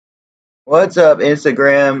What's up,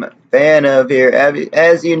 Instagram? Fanof here.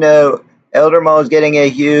 As you know, Elder Maul is getting a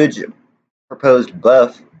huge proposed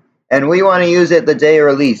buff, and we want to use it the day of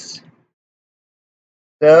release.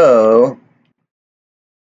 So,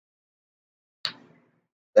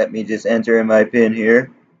 let me just enter in my pin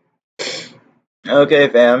here. Okay,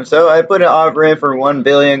 fam. So I put an offer in for 1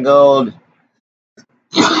 billion gold.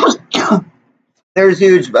 There's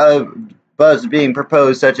huge buffs being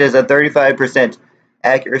proposed, such as a 35%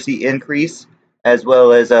 accuracy increase, as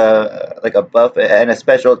well as a buff and a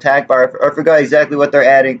special attack bar. I forgot exactly what they're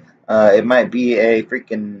adding. It might be a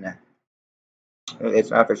freaking. It's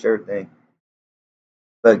not for sure thing.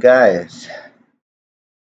 But guys,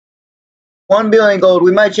 1 billion gold.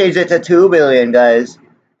 We might change it to 2 billion, guys.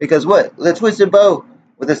 Because what? The Twisted Bow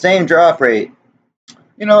with the same drop rate.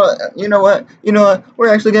 You know what?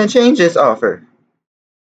 We're actually gonna change this offer.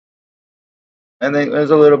 I think there's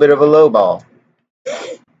a little bit of a low ball.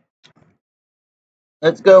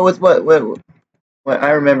 Let's go with what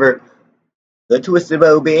I remember the Twisted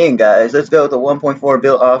Bow being, guys. Let's go with the 1.4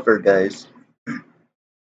 bill offer, guys.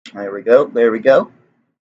 There we go. There we go.